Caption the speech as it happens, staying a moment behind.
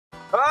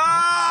Ah!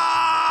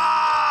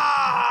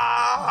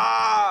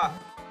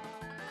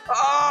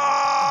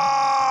 Ah!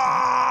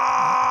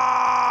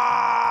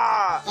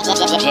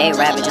 J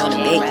Ravage on the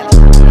beat.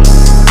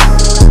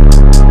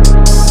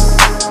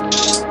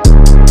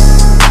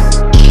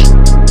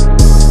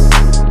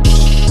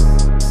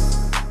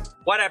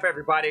 What up,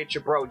 everybody? It's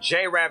your bro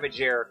J Ravage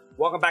here.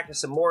 Welcome back to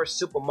some more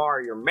Super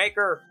Mario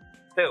Maker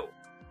 2.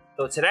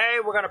 So today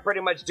we're gonna pretty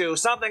much do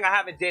something I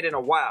haven't did in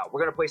a while. We're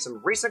gonna play some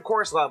recent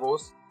course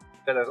levels,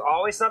 because there's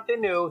always something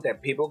new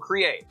that people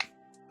create.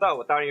 So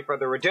without any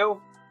further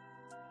ado,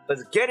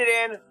 let's get it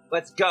in.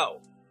 Let's go.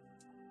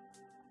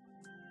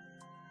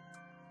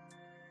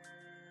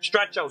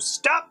 Strut your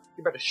stuff.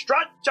 You better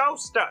strut your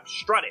stuff.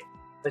 Strut it.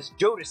 Let's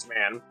do this,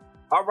 man.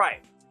 All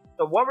right.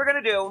 So what we're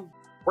gonna do,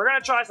 we're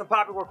gonna try some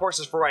popular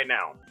courses for right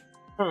now.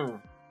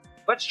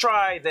 Let's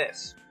try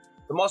this.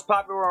 The most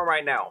popular one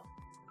right now.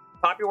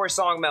 Popular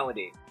song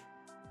melody.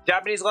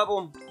 Japanese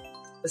level.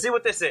 Let's see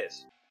what this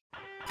is.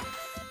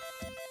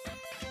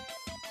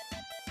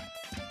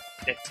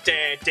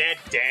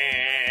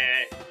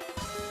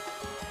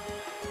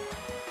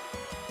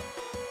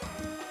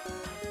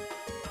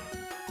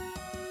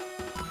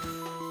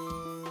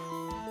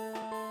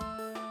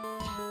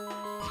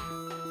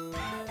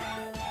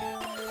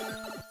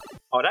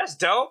 Oh, that's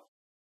dope.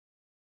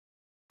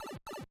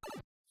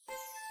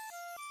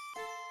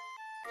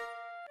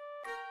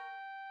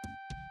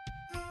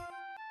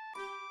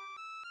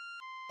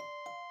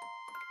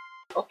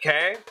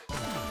 Okay.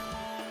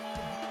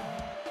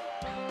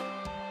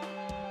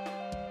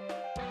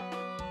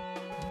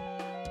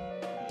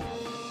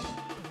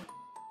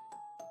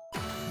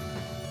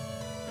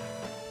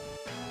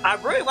 I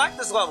really like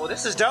this level.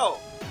 This is dope.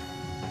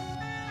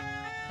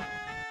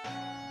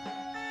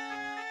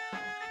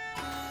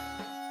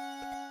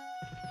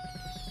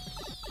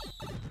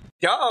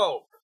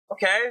 Dope.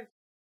 Okay.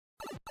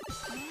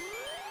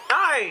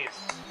 Nice.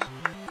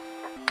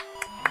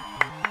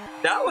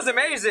 That was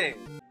amazing.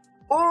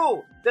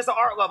 Ooh, this is an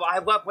art level. I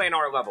love playing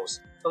art levels.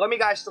 So let me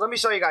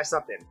show you guys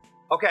something.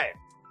 Okay.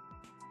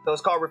 So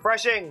it's called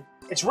Refreshing.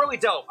 It's really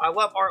dope. I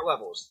love art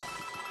levels.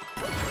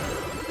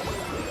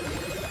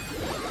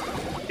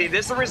 See,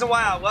 this is the reason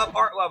why I love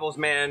art levels,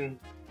 man.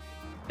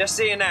 Just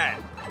seeing that.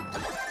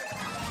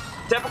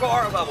 Typical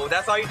art level.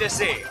 That's all you just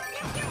see.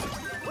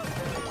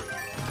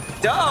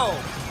 Dope.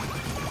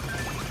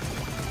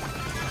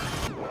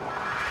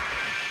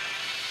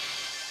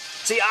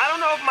 See, I don't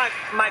know if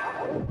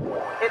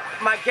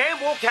my game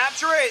will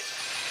capture it,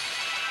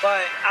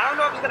 but I don't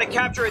know if it's gonna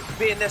capture it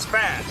being this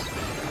fast.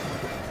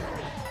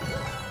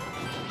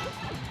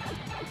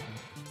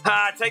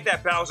 Ha! Take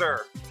that,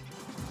 Bowser.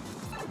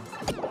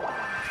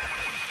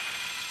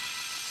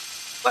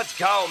 Let's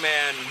go,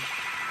 man.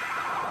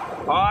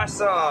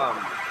 Awesome.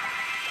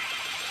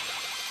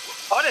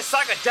 Oh, this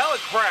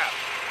psychedelic crap.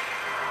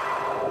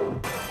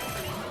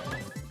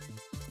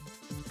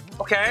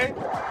 Okay.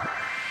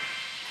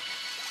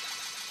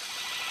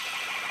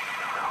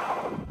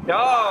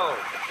 No.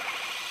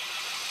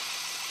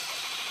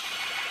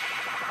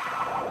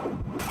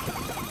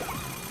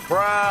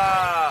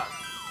 Bruh.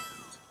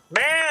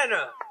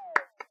 Man.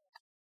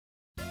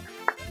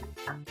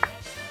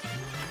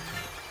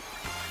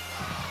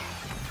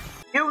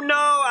 You know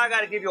I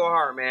gotta give you a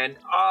heart, man.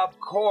 Of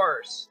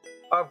course.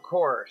 Of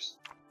course.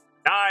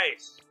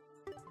 Nice.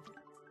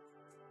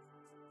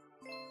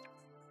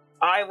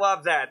 I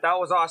love that. That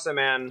was awesome,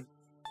 man.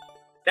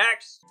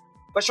 Next,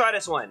 let's try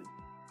this one.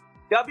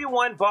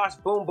 W1 Boss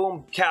Boom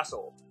Boom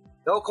Castle.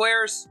 No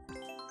clears.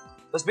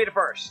 Let's beat it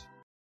first.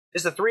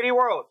 This is a 3D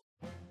world.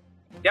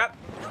 Yep.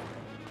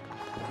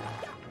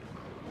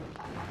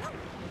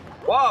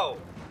 Whoa.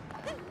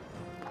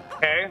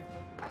 Okay.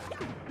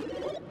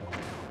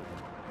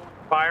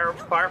 Fire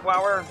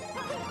flower.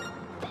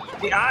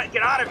 Get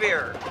out of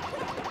here.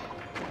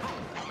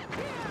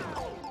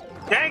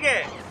 Dang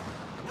it.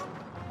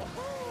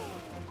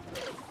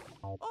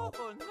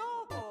 Oh no!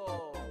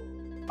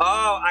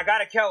 Oh, I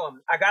gotta kill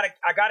him. I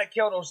gotta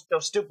kill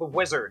those stupid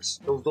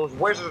wizards. Those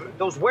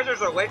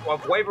wizards are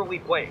of Waverly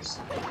Place.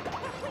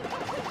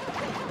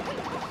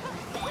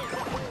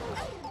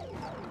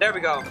 There we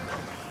go.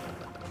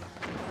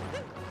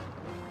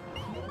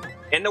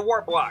 In the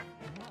warp block.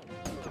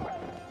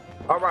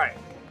 All right.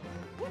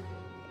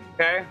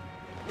 Okay.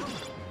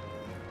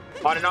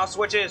 On and off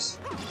switches.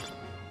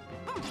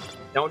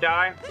 Don't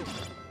die.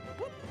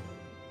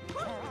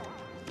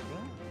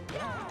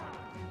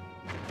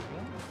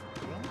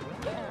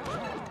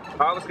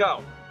 All right, let's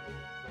go.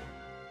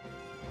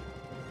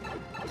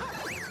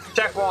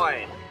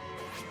 Checkpoint.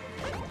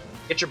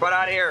 Get your butt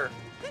out of here.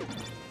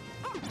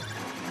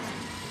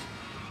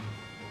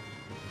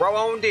 Roll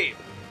on deep.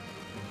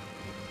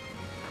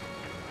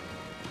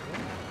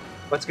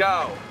 Let's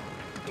go.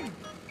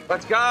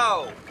 Let's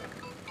go.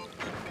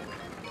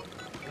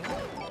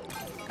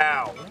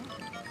 Ow.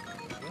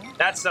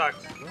 That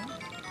sucked.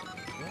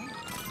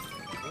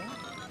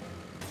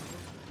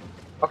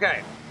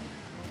 Okay.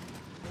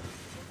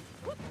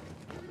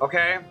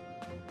 Okay.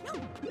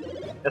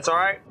 That's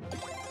alright.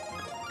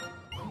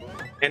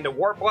 And the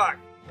warp block.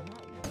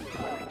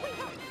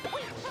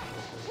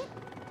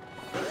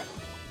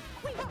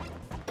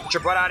 Get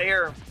your butt out of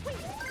here.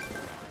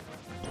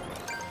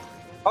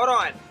 Hold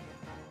on.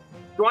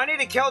 Do I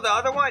need to kill the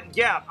other one?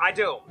 Yeah, I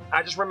do.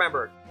 I just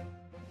remembered.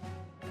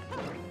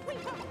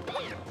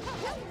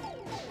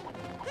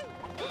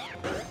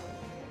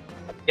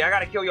 Yeah, I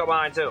gotta kill your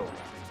behind too.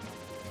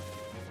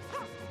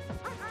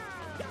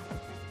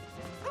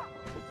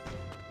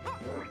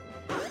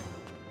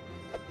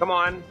 Come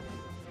on.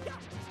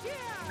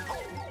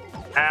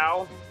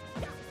 Ow.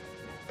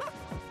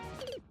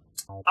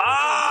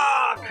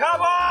 Ah,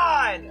 come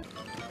on!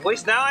 At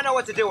least now I know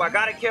what to do. I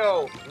gotta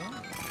kill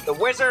the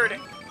wizard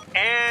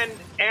and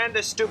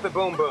the stupid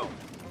boom boom.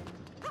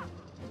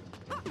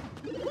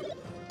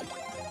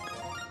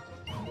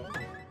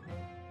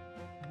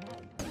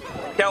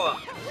 Kill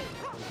him.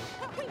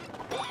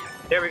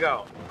 There we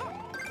go.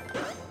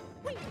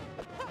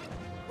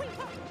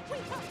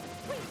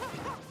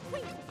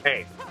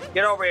 Hey,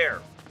 get over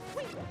here.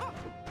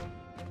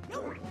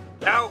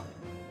 No.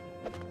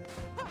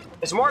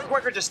 It's more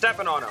quicker just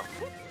stepping on him.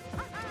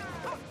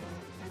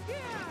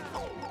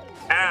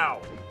 Ow.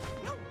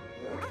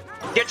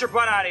 Get your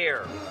butt out of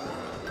here.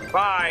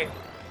 Bye.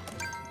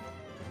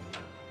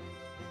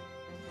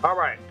 All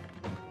right.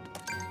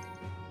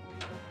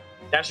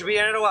 That should be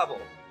the end of the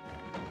level.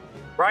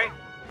 Right?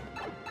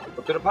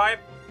 Look to the pipe.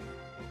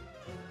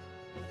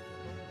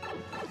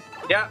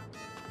 Yep.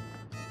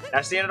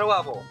 That's the end of the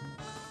level.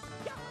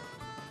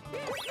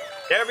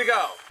 There we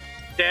go.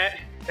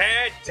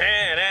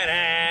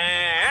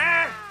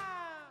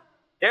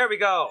 There we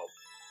go.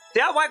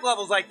 See, I like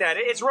levels like that.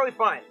 It's really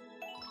fun.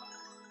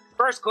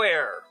 First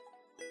clear.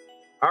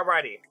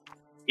 Alrighty.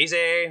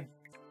 Easy.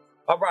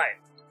 Alright.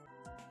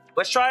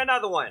 Let's try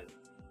another one.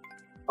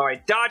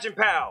 Alright, Dodge and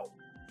Pow.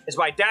 It's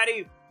by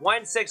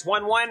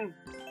Daddy1611.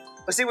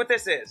 Let's see what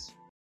this is.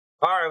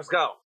 Alright, let's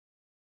go.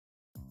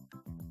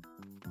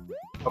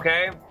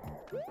 Okay.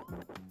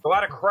 A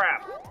lot of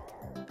crap.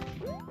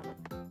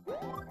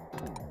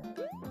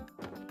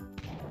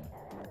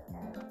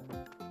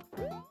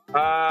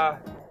 Oh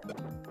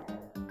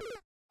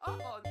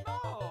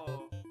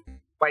no!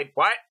 Wait,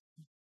 what?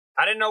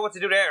 I didn't know what to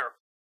do there.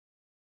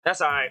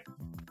 That's alright.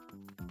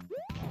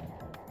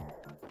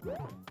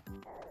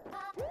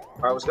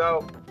 Alright, let's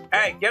go.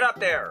 Hey, get up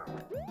there!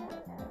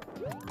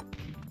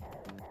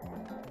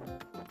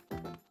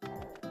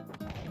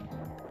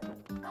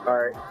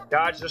 Alright,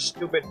 dodge the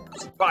stupid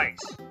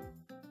spikes.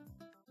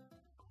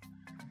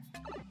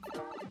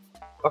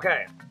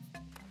 Okay.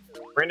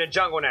 We're in the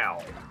jungle now.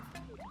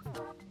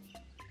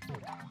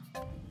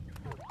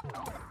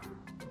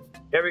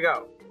 There we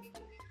go.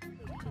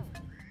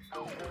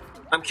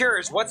 I'm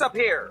curious, what's up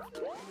here?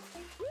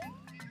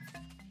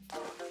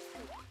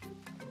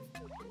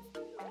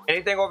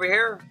 Anything over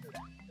here?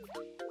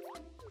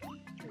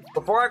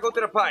 Before I go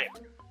through the pipe,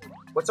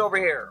 what's over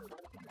here?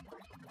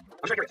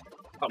 I'm sure curious.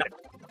 Oh, nothing.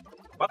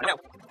 Well, no.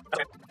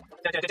 Okay.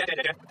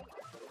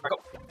 Alright,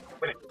 cool.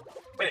 Wait a minute.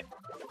 Wait a minute.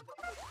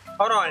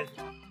 Hold on.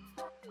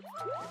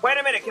 Wait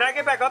a minute, can I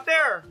get back up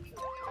there?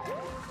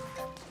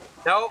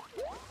 Nope.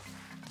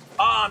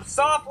 I'm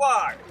soft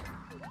locked.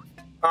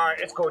 Alright,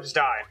 it's cool, just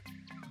die.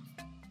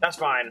 That's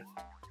fine.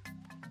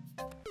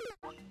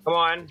 Come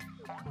on.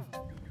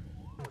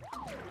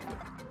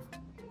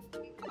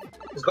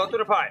 Just go through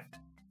the pipe.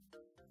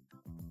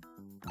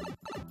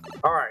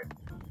 Alright.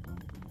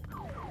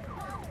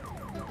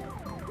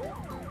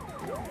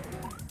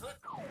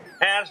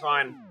 Yeah, that's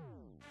fine.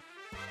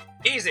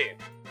 Easy.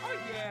 Oh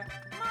yeah,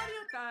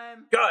 Mario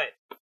time. Good.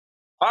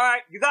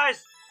 Alright, you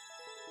guys.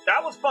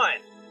 That was fun.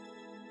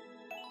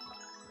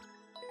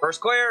 First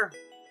clear.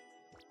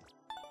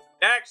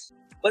 Next.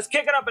 Let's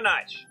kick it up a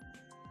notch.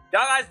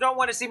 Y'all guys don't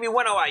want to see me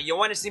win a lot. You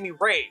want to see me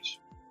rage.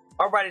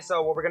 Alrighty,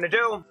 so what we're going to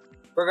do,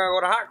 we're going to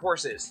go to hot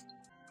courses.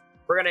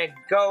 We're going to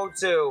go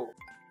to,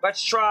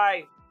 let's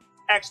try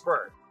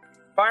Expert.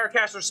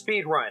 Firecaster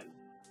Speed Run.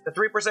 The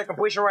 3%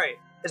 completion rate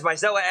is by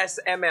Zella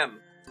SMM.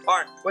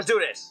 Alright, let's do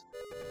this.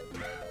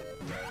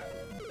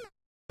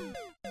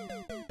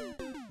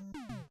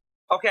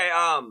 Okay,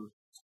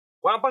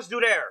 what I'm supposed to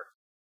do there?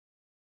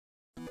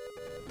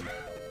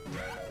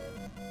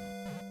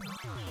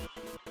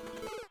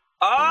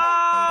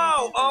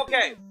 Oh,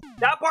 okay.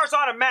 That part's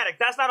automatic.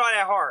 That's not all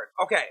that hard.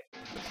 Okay.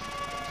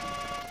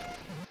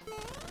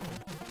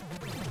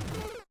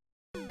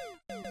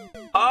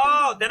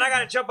 Oh, then I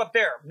gotta jump up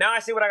there. Now I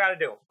see what I gotta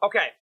do.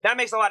 Okay, that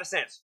makes a lot of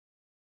sense.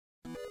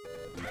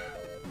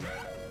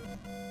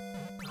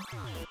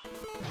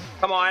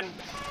 Come on.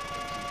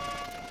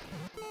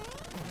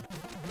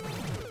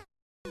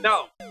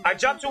 No, I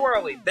jumped too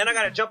early. Then I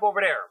gotta jump over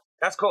there.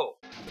 That's cool.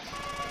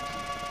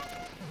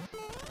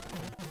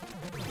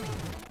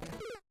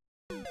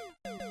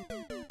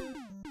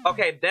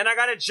 Okay, then I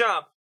gotta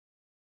jump.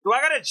 Do I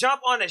gotta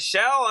jump on the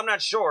shell? I'm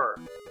not sure.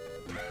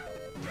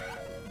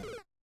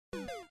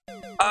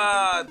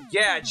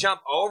 Yeah,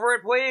 jump over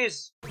it,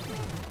 please.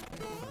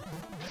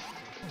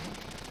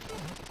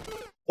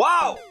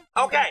 Wow!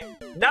 Okay,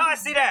 now I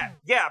see that.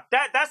 Yeah,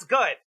 that's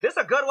good. This is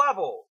a good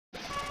level.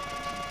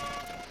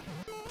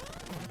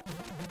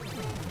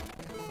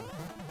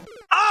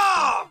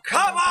 Oh,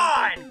 come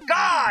on!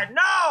 God,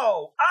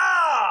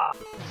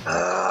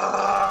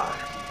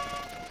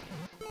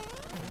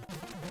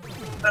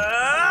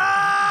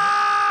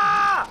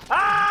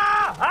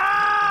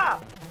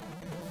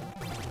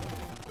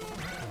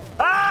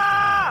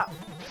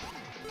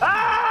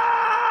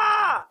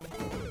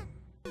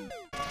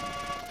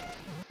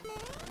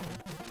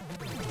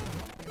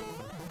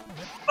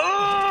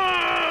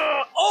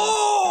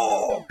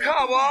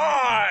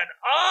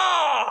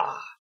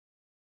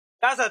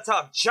 That's a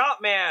tough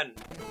jump, man.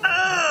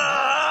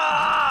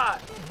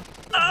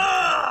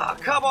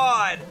 Come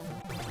on.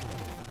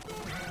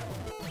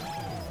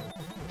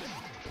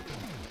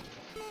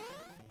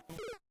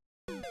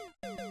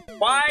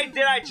 Why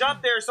did I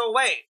jump there so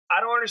late?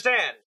 I don't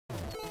understand.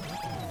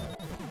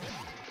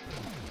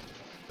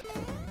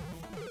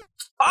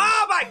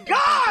 Oh my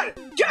god!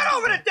 Get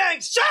over the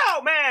dang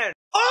shell, man!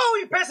 Oh,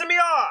 you pissing me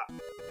off!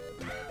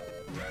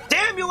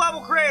 Damn you,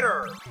 level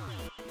creator!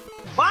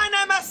 Why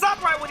not mess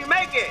up right when you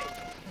make it?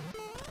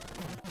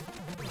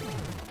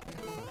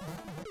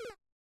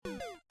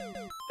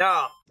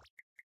 No.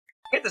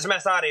 Get this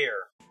mess out of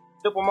here.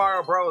 Super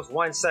Mario Bros.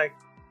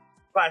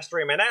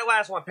 1/3, man. That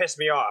last one pissed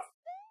me off.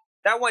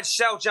 That one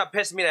shell jump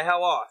pissed me the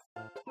hell off.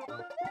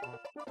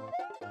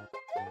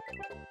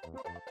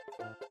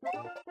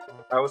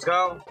 Alright, let's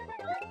go.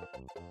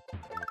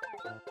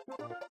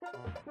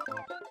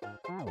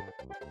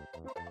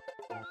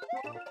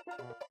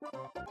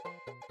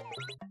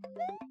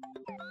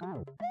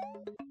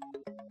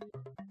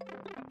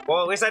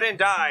 Well, at least I didn't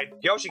die.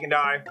 Yoshi can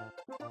die.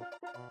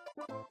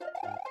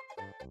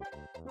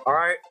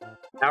 Alright.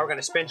 Now we're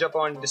gonna spin jump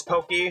on this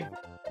Pokey.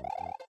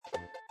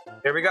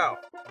 Here we go.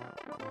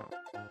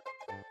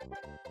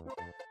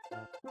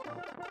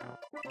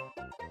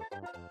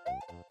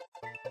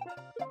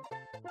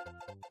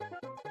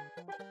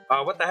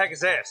 What the heck is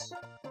this?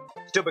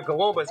 Stupid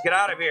Galoombas, get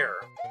out of here.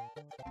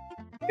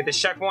 Get this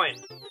checkpoint.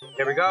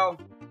 There we go.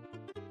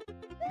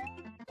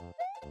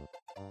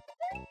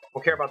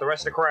 Don't care about the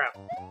rest of the crap.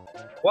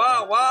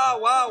 Whoa, whoa,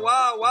 whoa,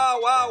 whoa, whoa,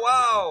 whoa,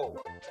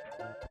 whoa.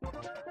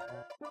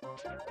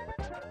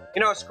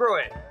 You know, screw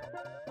it.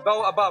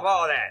 Go above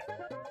all that.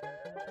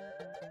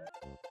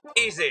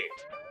 Easy.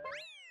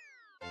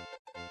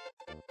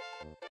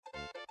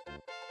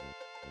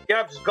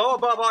 Yep, just go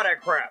above all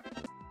that crap.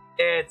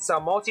 It's a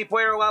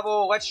multiplayer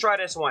level. Let's try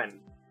this one.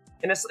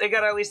 And it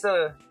got at least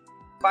a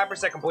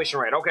 5% completion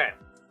rate. Okay,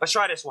 let's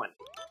try this one.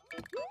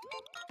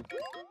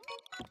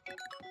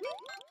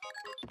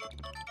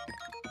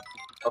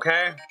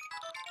 Okay.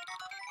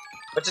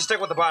 Let's just stick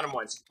with the bottom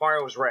ones.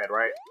 Mario was red,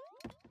 right?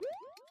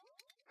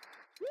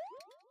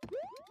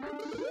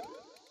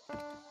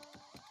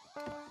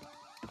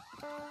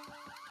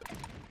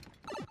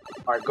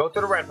 Alright, go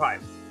through the red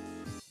pipe.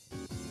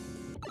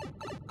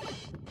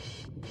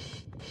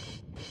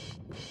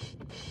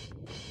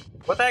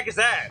 What the heck is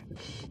that?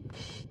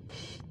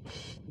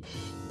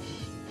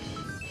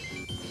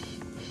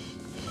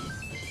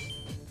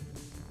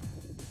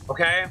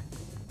 Okay.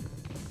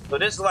 So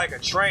this is like a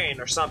train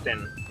or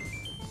something.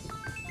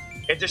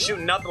 It's just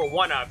shooting nothing but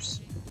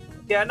one-ups.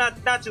 Yeah,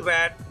 not too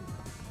bad.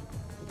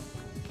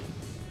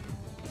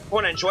 I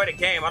want to enjoy the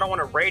game. I don't want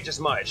to rage as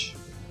much.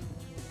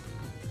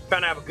 I'm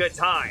trying to have a good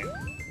time.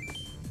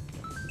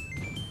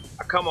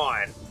 Oh, come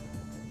on.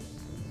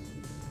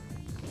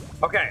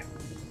 Okay.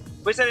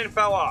 At least I didn't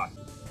fall off.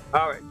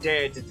 Alright.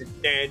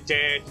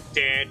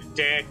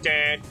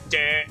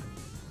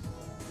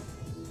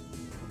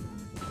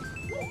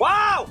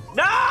 Wow!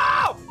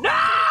 No!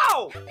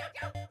 No!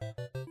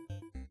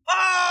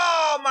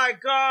 Oh my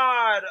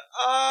god!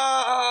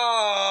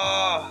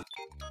 Oh!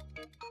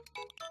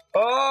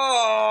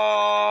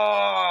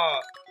 Oh!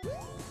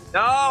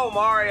 No,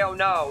 Mario,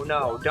 no,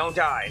 no, don't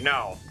die,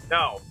 no,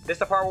 no. This is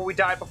the part where we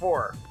died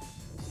before.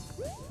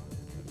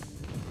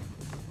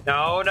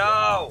 No,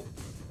 no!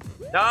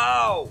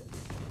 No!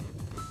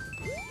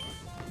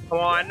 Come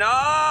on,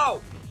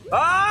 no!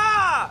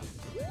 Ah!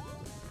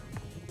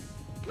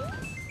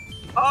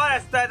 Oh,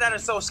 that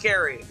is so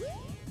scary.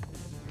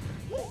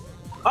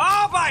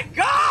 Oh my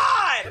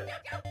god!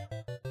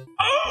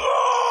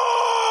 Oh!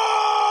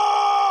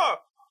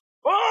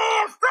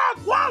 Oh, stop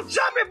wall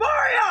jumping,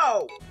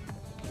 Mario!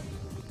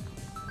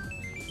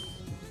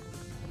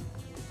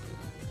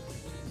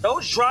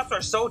 Those drops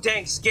are so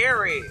dang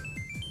scary.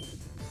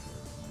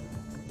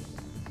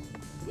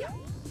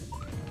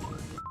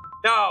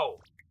 No!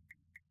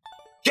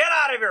 Get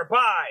out of here,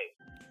 bye!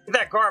 Get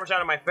that garbage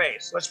out of my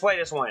face. Let's play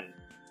this one.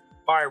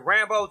 Alright,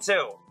 Rambo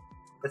 2.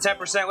 The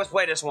 10%, let's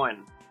play this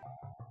one.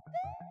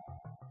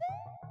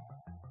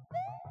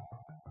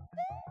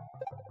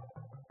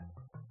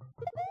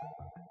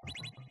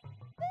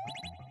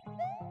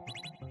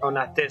 Oh,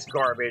 not this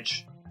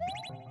garbage.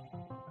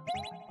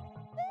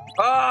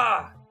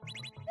 Ah!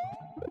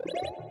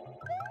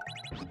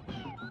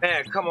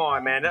 Man, come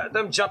on, man.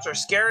 Them jumps are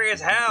scary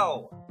as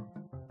hell.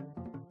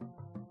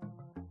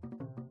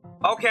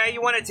 Okay,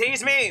 you want to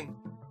tease me?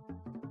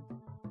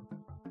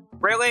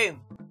 Really?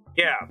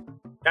 Yeah,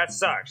 that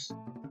sucks.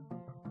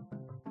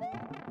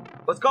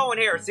 Let's go in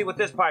here and see what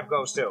this pipe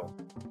goes to.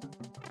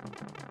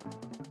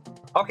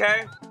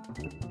 Okay.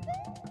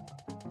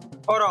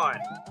 Hold on.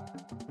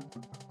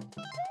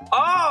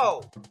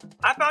 Oh!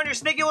 I found your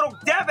sneaky little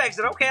dev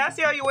exit. Okay, I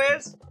see how you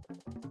is.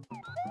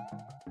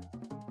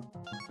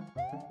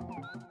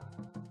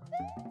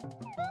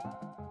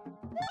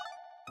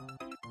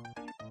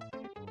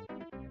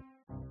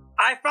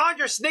 I found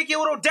your sneaky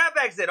little dev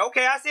exit.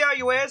 Okay, I see how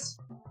you is.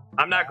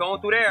 I'm not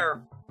going through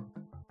there.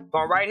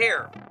 Going right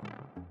here.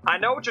 I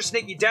know what your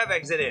sneaky dev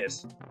exit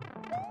is.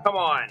 Come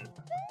on.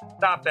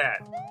 Stop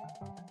that.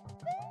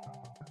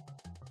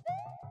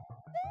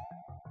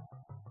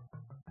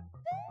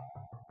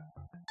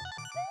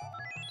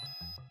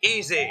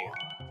 Easy.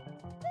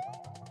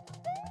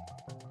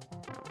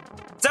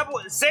 Simple.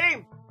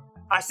 See?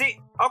 I see.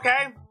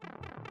 Okay.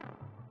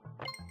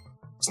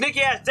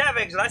 Sneaky ass dev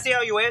exit. I see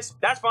how you is.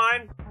 That's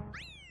fine.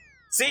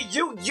 See,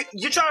 you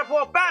trying to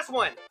pull a fast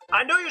one.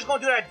 I knew you was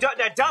gonna do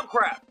that dumb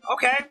crap.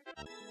 Okay.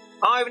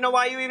 I don't even know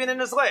why you even in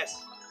this list.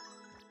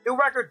 New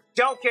record,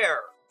 don't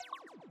care.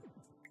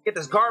 Get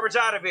this garbage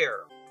out of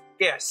here.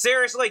 Yeah,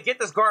 seriously, get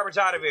this garbage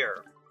out of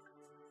here.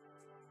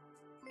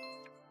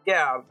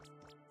 Yeah.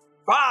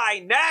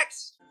 Bye,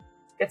 next!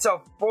 It's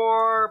a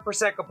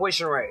 4%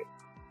 completion rate.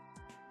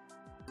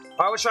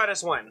 Alright, let's try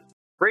this one.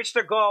 Reach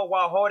the goal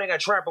while holding a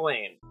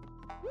trampoline.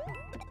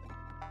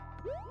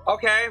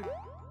 Okay.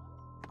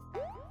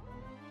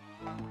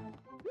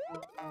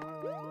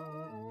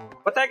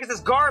 What the heck is this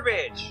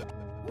garbage?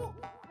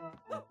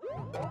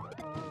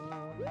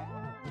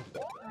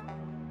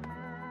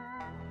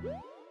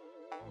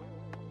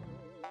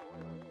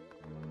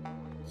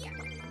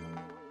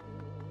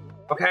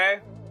 Okay.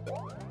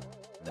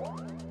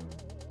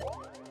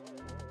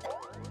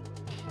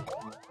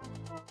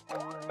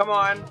 Come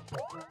on.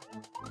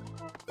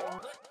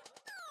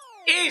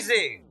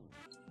 Easy.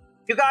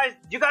 You guys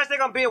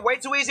think I'm being way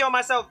too easy on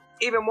myself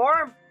even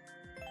more?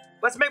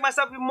 Let's make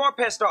myself even more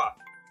pissed off.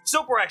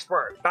 Super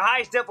expert, the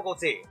highest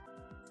difficulty.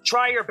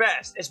 Try your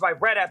best. It's by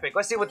Red Epic.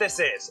 Let's see what this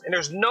is. And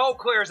there's no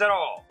clears at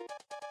all.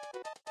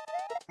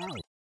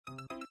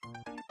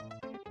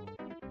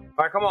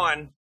 Alright, come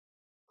on.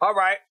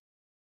 Alright.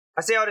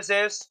 I see how this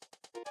is.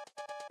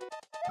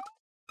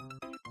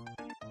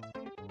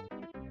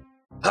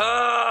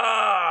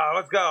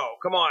 Let's go.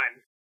 Come on.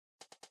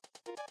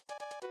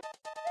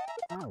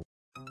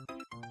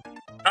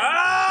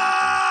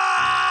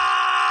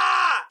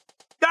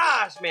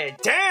 Gosh, man.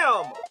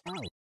 Damn.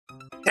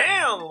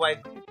 Damn.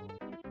 Like,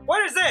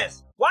 what is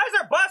this? Why is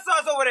there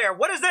buzzsaws over there?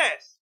 What is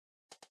this?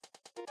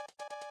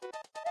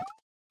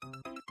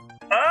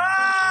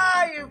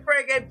 You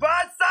freaking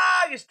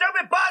buzzsaw! You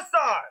stupid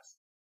buzzsaws!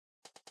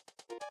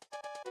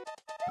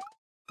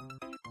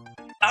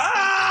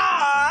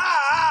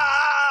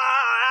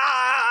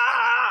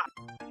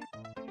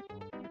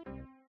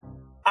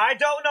 I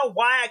don't know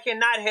why I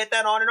cannot hit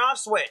that on and off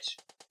switch.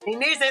 He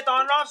needs to hit the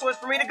on and off switch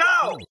for me to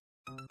go.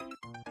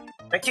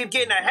 I keep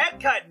getting a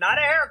head cut, not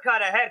a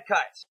haircut, a head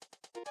cut.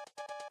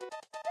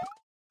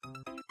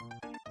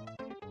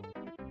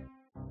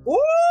 Woo!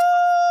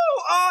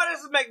 Oh,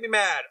 this is making me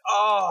mad.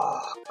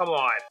 Oh, come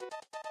on.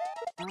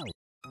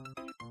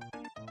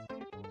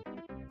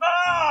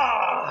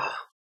 Oh!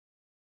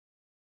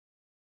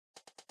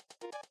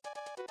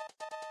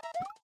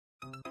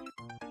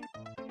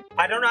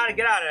 I don't know how to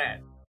get out of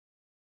that.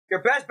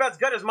 Your best bet's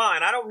good as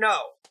mine. I don't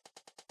know.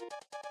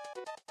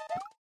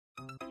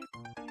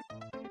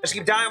 Just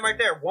keep dying right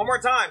there. One more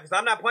time, because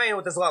I'm not playing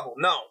with this level.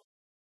 No.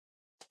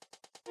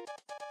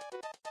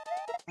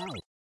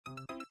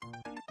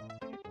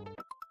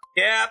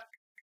 Yep.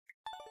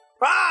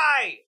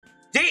 Bye!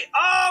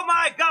 Oh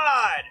my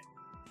god!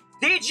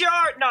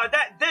 DGR? No,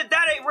 that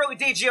ain't really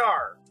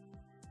DGR.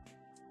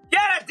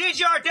 Yeah, that's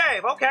DGR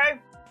Dave. Okay.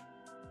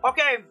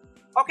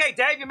 Okay,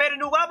 Dave, you made a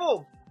new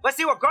level. Let's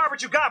see what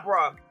garbage you got,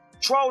 bro.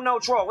 Troll, no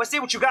troll. Let's see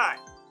what you got.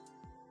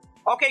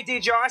 Okay,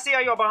 DGR, I see how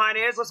your behind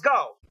is. Let's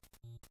go.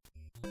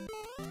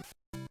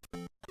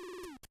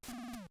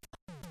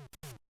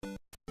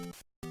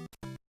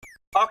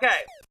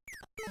 Okay.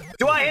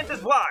 Do I hit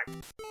this block?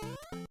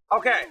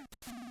 Okay.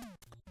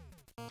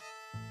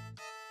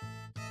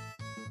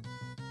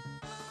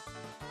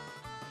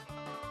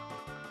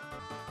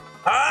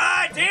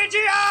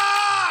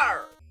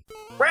 DGR!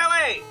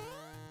 Really?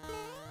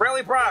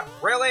 Really, bro?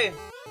 Really?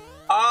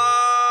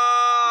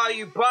 Oh,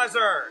 you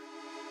buzzard.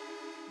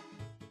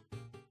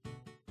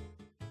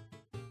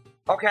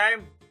 Okay.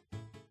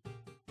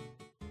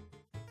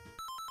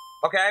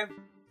 Okay.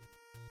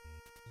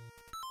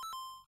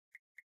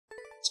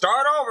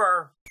 Start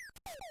over.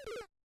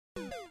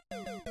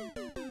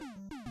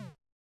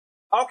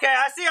 Okay,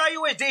 I see how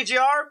you is,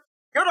 DGR.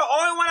 You're the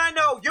only one I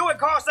know. You and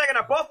Carl Sagan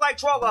are both like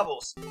troll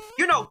levels.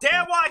 You know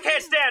damn well I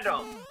can't stand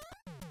them.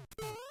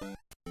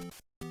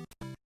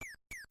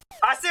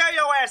 I see how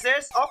your ass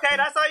is. Okay,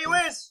 that's how you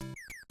is.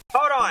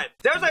 Hold on.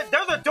 There's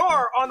a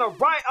door on the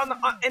right,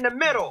 in the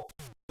middle.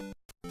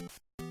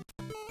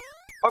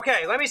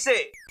 Okay, let me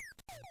see.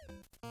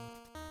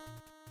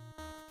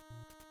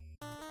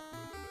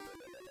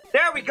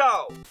 There we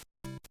go.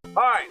 All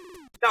right.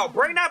 Now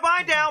bring that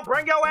vine down.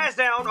 Bring your ass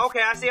down.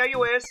 Okay, I see how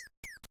you is.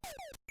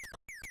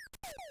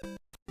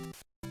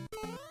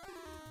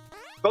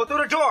 Go through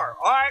the door.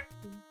 All right.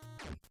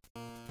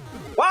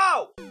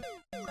 Whoa!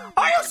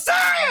 Are you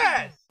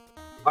serious?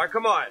 All right,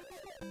 come on.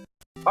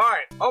 All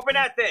right, open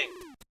that thing.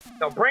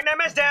 Now bring that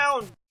mess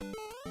down.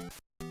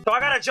 So I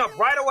gotta jump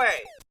right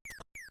away.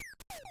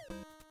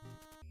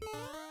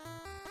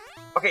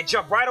 Okay,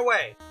 jump right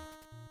away.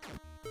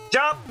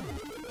 Jump.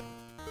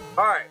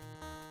 All right.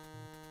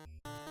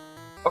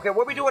 Okay,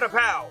 what we doing a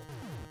pal?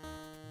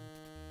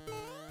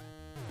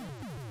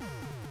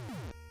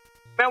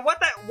 Man,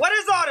 what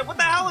is all this? What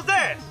the hell is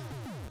this?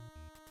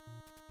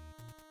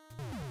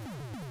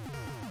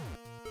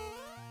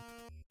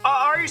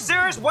 Are you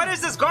serious? What is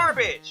this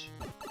garbage?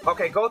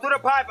 Okay, go through the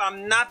pipe.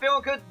 I'm not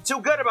feeling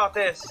too good about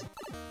this.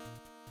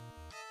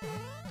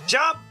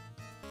 Jump.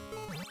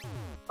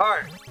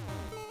 Alright.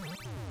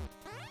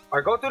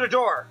 Alright, go through the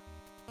door.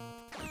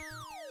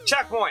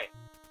 Checkpoint.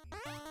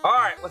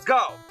 Alright, let's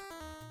go.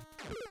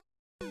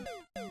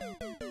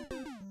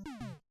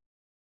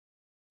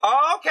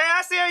 Okay,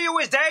 I see how you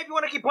is, Dave. You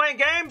want to keep playing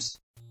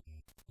games?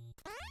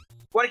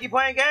 Want to keep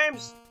playing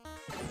games?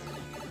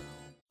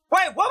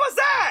 Wait, what was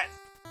that?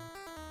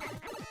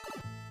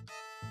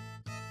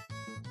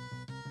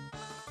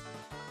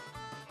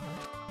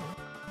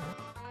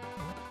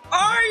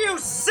 Are you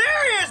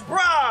serious,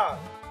 bro?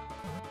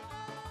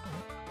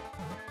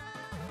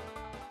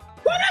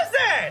 What is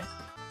this?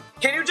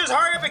 Can you just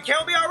hurry up and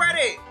kill me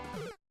already?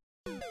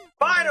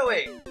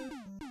 Finally.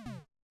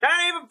 That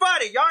ain't even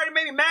funny. You already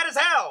made me mad as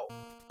hell.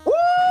 Woo!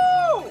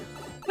 No,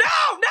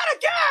 not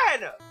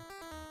again!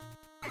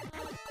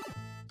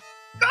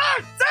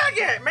 God dang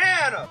it,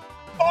 man!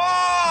 Oh!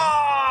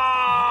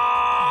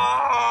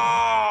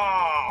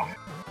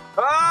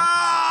 Ah!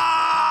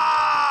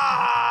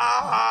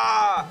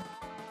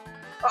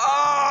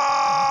 Ah!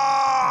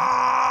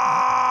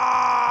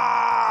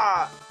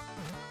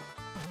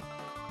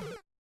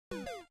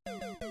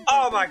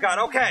 Oh my God!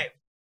 Okay,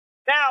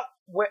 now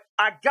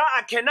I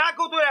cannot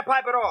go through that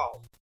pipe at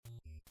all.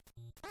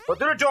 Go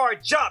through the door,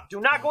 jump.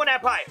 Do not go in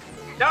that pipe.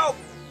 Nope.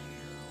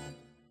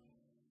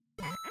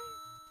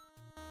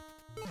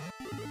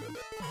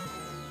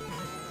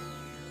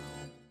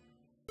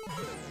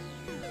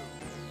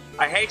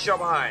 I hate you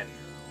behind.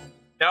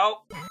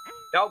 Nope.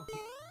 Nope.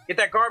 Get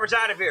that garbage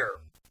out of here.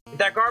 Get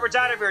that garbage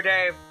out of here,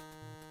 Dave.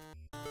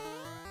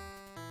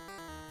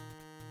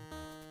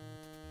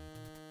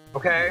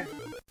 Okay.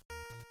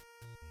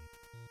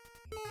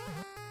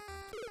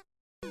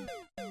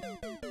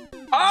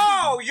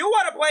 Oh, you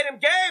want to play them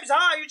games,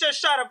 huh? You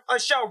just shot a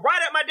shell right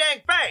at my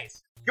dang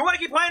face. You want to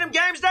keep playing them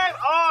games, Dave?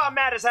 Oh, I'm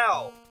mad as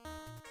hell.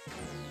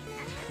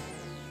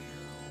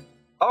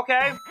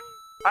 Okay.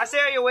 I see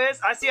how you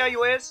is. I see how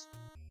you is.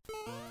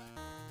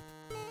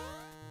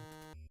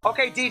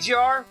 Okay,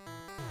 DGR.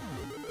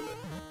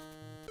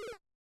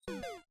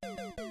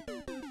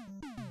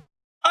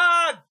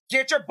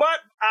 Get your butt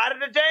out of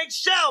the dang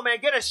shell, man.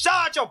 Get a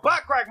shot at your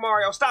butt crack,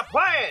 Mario. Stop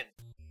playing.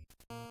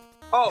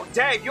 Oh,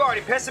 Dave, you already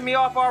pissing me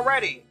off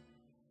already.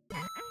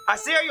 I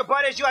see how your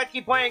butt is. You have to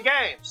keep playing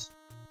games.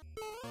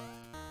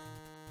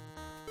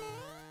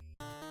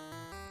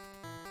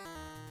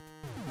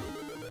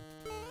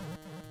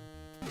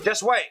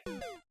 Just wait.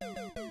 What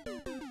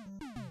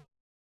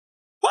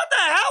the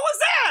hell was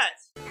that?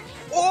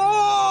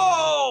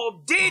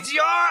 Oh,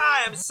 DGR,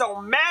 I am so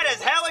mad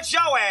as hell at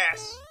your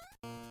ass.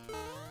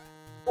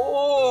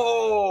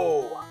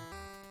 Oh.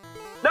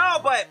 No,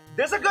 but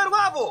this is a good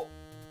level.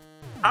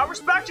 I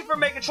respect you for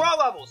making troll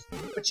levels,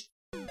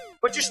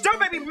 but you still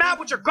make me mad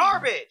with your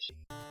garbage.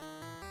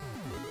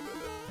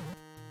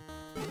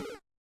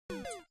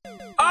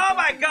 Oh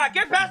my God,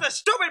 get past the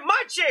stupid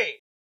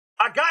munchie.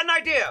 I got an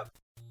idea.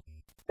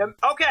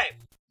 Okay,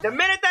 the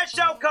minute that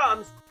shell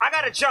comes, I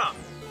gotta jump.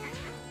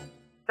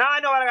 Now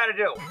I know what I gotta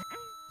do.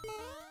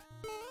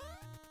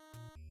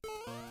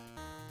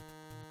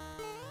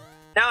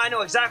 Now I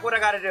know exactly what I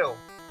gotta do.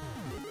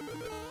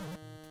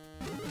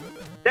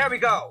 There we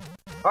go.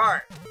 All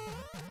right.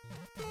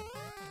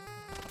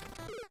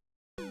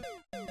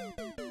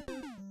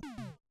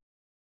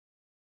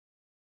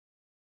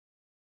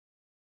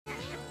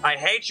 I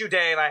hate you,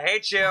 Dave. I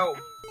hate you.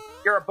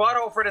 You're a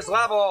butthole for this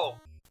level.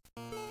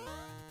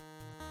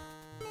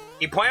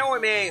 Keep playing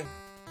with me.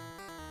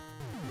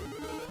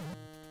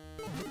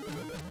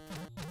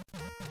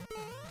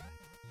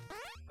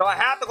 So I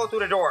have to go through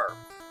the door.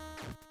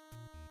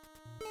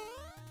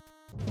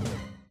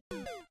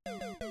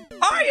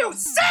 Are you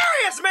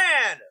serious,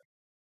 man?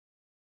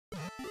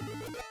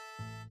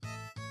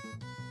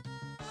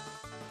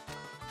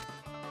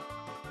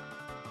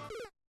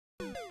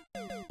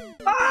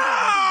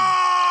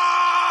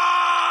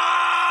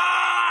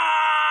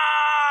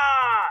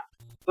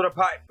 To the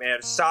pipe,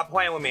 man. Stop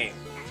playing with me.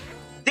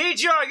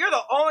 DGR, you're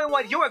the only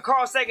one you and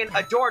Carl Sagan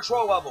adore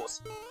troll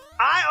levels.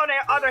 I, on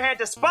the other hand,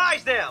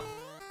 despise them.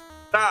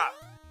 Stop.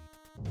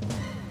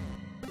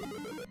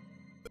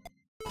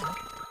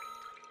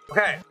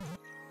 Okay.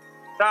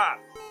 Stop.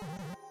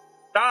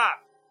 Stop.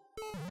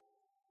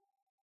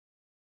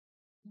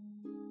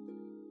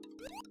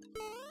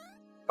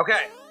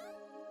 Okay.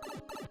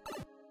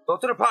 Go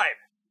to the pipe.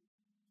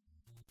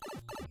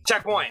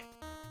 Checkpoint.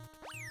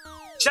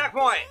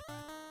 Checkpoint.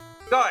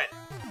 Good.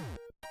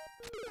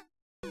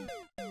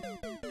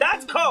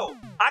 That's cool.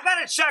 I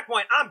got a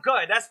checkpoint. I'm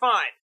good. That's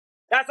fine.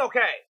 That's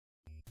okay.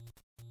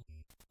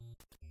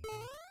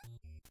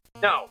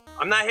 No,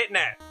 I'm not hitting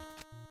that.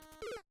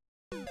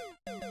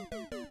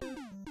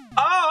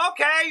 Oh,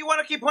 okay. You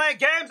want to keep playing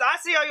games? I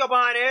see how your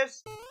behind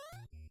is.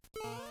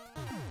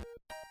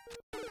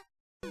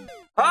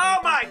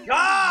 my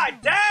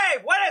God,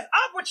 Dave! What is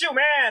up with you,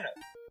 man?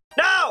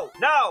 No,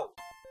 no,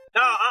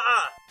 no,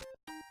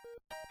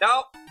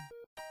 no.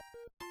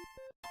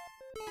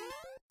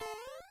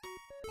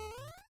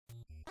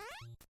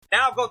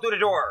 Now go through the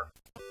door.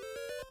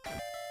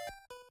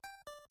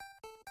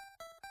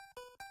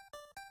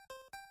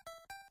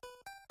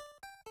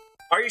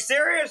 Are you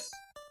serious?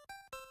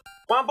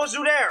 What am I supposed to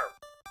do there?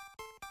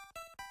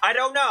 I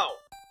don't know.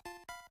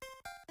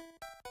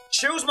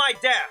 Choose my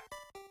death.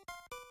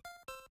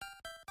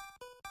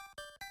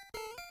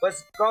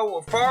 Let's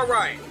go far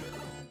right.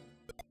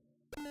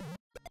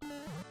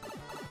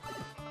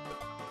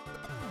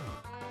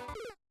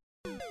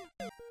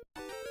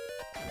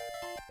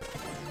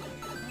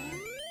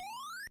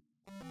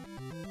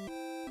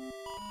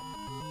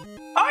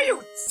 Are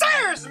you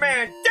serious,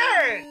 man?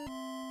 Dang!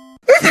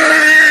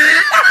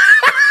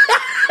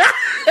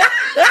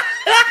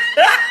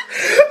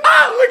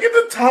 Ah, look at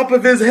the top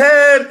of his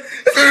head.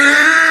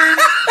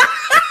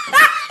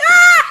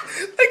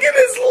 Look at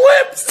his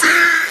lips.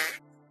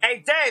 Hey,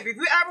 Dave, if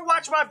you ever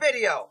watch my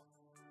video,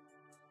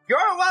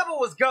 your level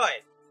was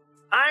good.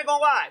 I ain't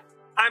gonna lie.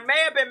 I may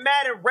have been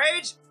mad and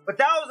rage, but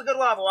that was a good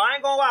level. I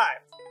ain't gonna lie.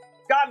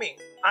 Got me.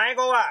 I ain't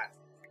gonna lie.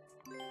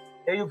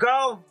 There you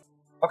go.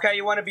 Okay,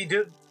 you want to be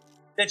dude?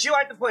 Did you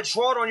like to put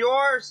Trolled on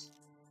yours?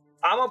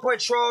 I'm gonna put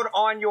Trolled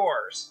on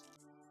yours.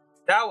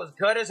 That was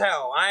good as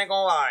hell. I ain't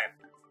gonna lie.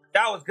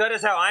 That was good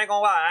as hell. I ain't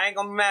gonna lie. I ain't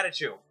gonna be mad at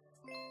you.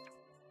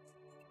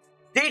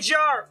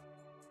 DGR,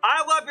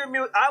 I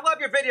love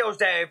your videos,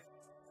 Dave.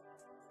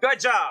 Good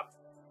job.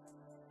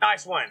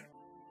 Nice one.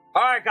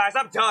 All right, guys,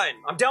 I'm done.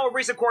 I'm done with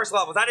recent course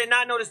levels. I did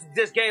not know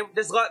this game,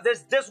 this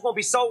was gonna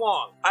be so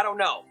long. I don't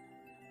know.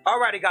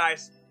 Alrighty,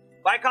 guys.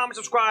 Like, comment,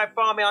 subscribe,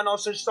 follow me on all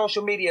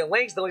social media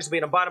links. The links will be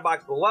in the bottom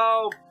box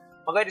below.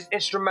 My latest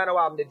instrumental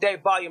album, Today,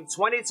 Volume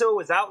 22,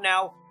 is out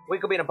now.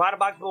 Link will be in the bottom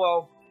box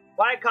below.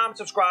 Like, comment,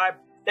 subscribe.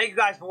 Thank you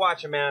guys for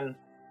watching, man.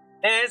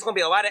 And it's gonna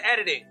be a lot of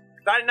editing.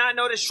 I did not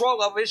know this troll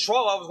level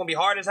was gonna be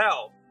hard as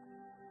hell.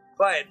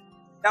 But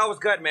that was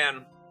good,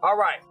 man.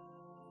 Alright.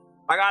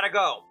 I gotta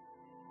go.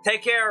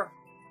 Take care.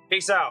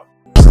 Peace out.